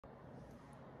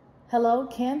Hello,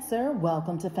 Cancer.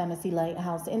 Welcome to Fantasy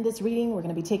Lighthouse. In this reading, we're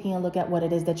going to be taking a look at what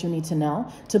it is that you need to know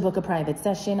to book a private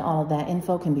session. All of that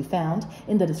info can be found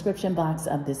in the description box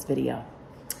of this video.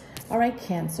 All right,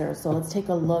 Cancer. So let's take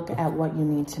a look at what you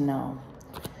need to know.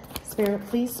 Spirit,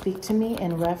 please speak to me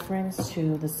in reference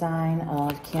to the sign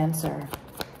of Cancer.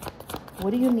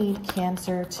 What do you need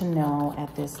Cancer to know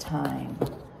at this time?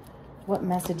 What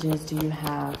messages do you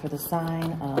have for the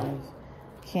sign of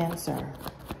Cancer?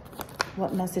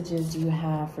 What messages do you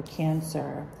have for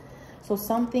Cancer? So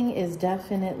something is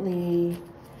definitely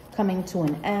coming to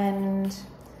an end.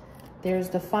 There's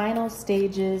the final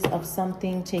stages of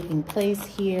something taking place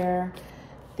here.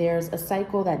 There's a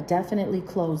cycle that definitely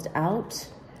closed out.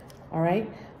 All right.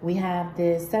 We have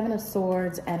this Seven of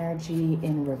Swords energy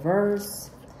in reverse.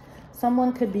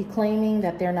 Someone could be claiming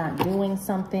that they're not doing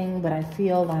something, but I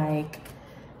feel like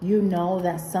you know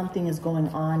that something is going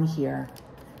on here.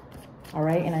 All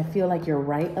right, and I feel like you're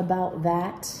right about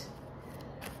that.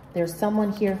 There's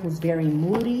someone here who's very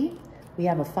moody. We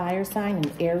have a fire sign,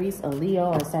 an Aries, a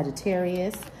Leo, or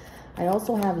Sagittarius. I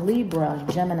also have Libra,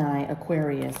 Gemini,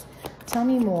 Aquarius. Tell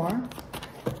me more.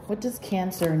 What does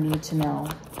Cancer need to know?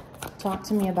 Talk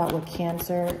to me about what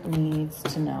Cancer needs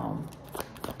to know.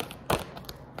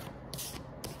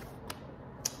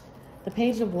 The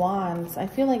Page of Wands. I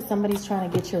feel like somebody's trying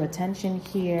to get your attention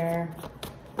here.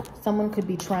 Someone could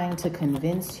be trying to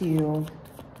convince you.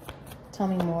 Tell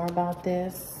me more about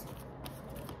this.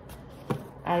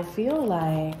 I feel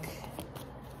like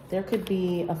there could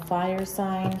be a fire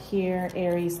sign here,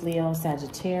 Aries, Leo,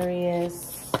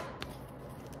 Sagittarius.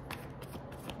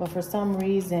 But for some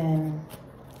reason,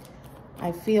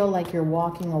 I feel like you're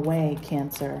walking away,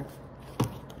 Cancer.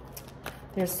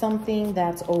 There's something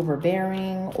that's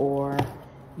overbearing, or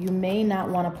you may not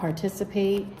want to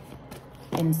participate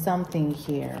in something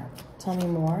here. Tell me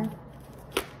more.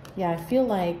 Yeah, I feel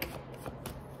like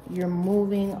you're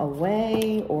moving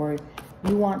away, or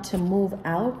you want to move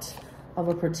out of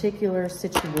a particular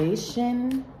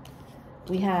situation.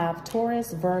 We have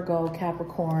Taurus, Virgo,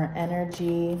 Capricorn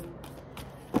energy.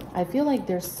 I feel like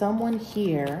there's someone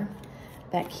here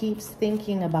that keeps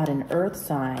thinking about an earth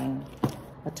sign,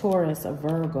 a Taurus, a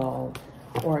Virgo,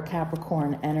 or a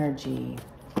Capricorn energy.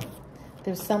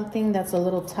 There's something that's a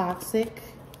little toxic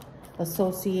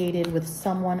associated with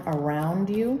someone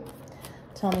around you.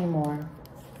 Tell me more.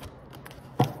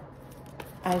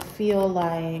 I feel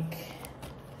like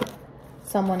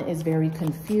someone is very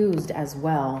confused as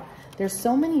well. There's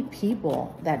so many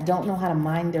people that don't know how to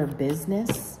mind their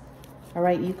business. All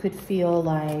right, you could feel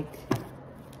like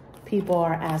people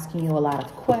are asking you a lot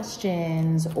of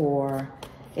questions, or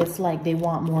it's like they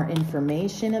want more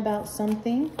information about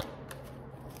something.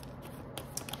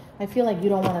 I feel like you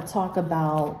don't want to talk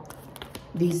about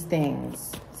these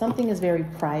things. Something is very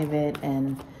private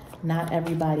and not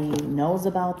everybody knows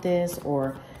about this,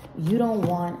 or you don't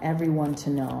want everyone to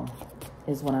know,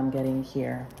 is what I'm getting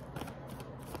here.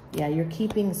 Yeah, you're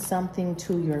keeping something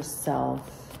to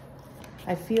yourself.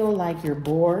 I feel like you're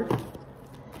bored.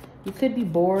 You could be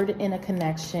bored in a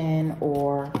connection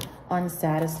or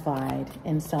unsatisfied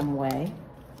in some way.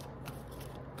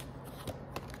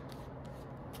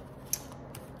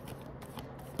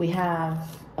 We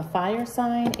have a fire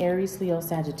sign, Aries, Leo,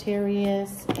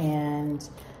 Sagittarius, and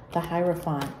the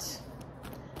Hierophant,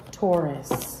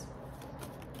 Taurus.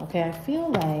 Okay, I feel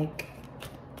like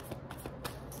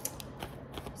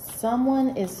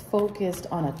someone is focused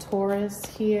on a Taurus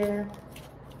here.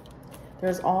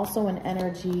 There's also an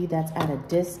energy that's at a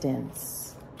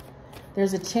distance.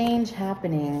 There's a change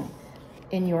happening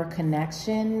in your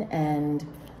connection, and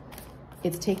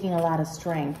it's taking a lot of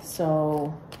strength.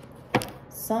 So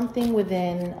something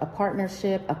within a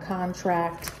partnership, a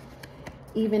contract,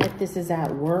 even if this is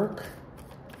at work,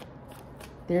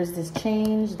 there's this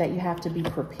change that you have to be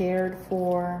prepared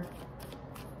for.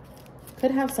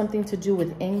 Could have something to do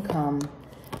with income.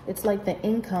 It's like the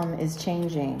income is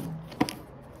changing.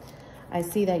 I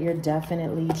see that you're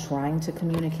definitely trying to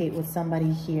communicate with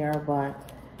somebody here,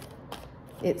 but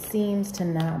it seems to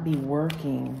not be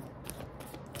working.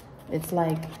 It's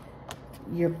like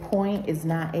your point is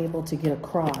not able to get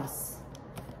across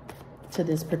to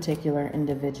this particular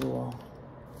individual.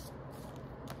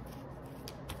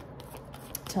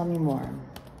 Tell me more.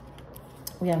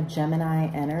 We have Gemini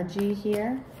energy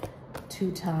here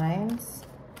 2 times.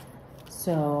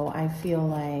 So I feel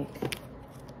like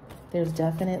there's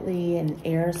definitely an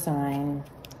air sign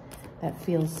that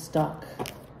feels stuck.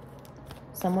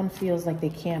 Someone feels like they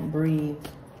can't breathe,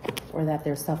 or that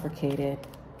they're suffocated.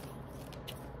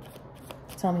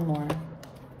 Tell me more.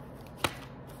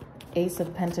 Ace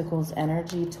of Pentacles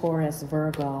energy, Taurus,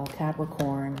 Virgo,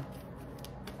 Capricorn.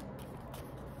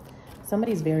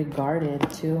 Somebody's very guarded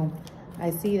too.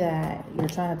 I see that you're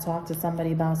trying to talk to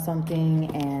somebody about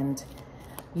something and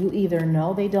you either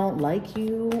know they don't like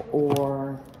you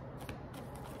or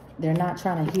they're not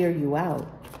trying to hear you out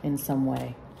in some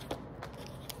way.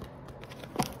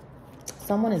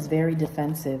 Someone is very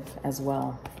defensive as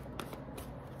well.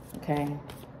 Okay.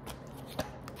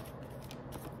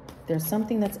 There's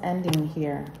something that's ending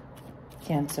here,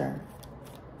 Cancer.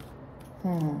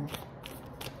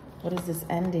 What is this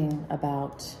ending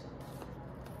about?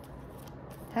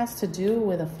 Has to do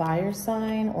with a fire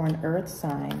sign or an earth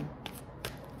sign.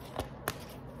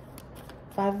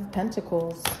 Five of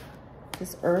Pentacles.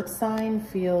 This earth sign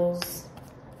feels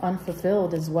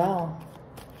unfulfilled as well.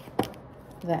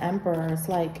 The Emperor, it's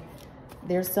like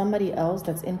there's somebody else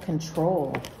that's in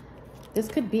control. This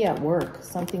could be at work,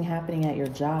 something happening at your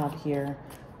job here,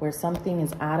 where something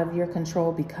is out of your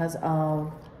control because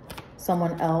of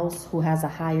someone else who has a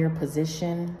higher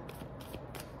position.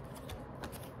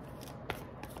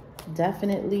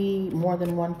 Definitely more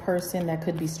than one person that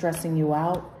could be stressing you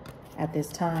out at this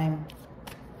time.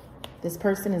 This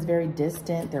person is very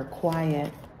distant, they're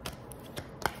quiet.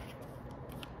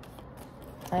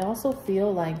 I also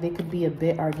feel like they could be a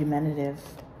bit argumentative.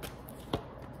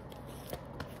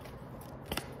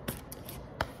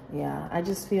 Yeah, I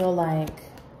just feel like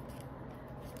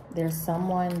there's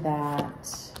someone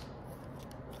that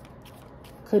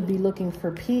could be looking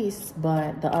for peace,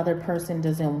 but the other person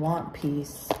doesn't want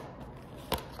peace.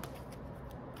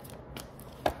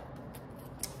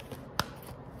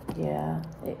 Yeah,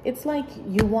 it's like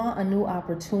you want a new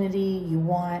opportunity, you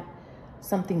want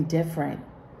something different,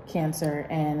 Cancer,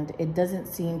 and it doesn't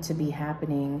seem to be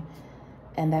happening,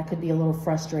 and that could be a little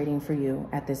frustrating for you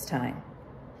at this time.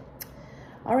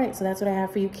 All right, so that's what I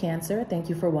have for you, Cancer. Thank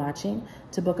you for watching.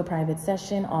 To book a private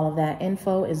session, all of that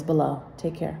info is below.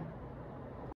 Take care.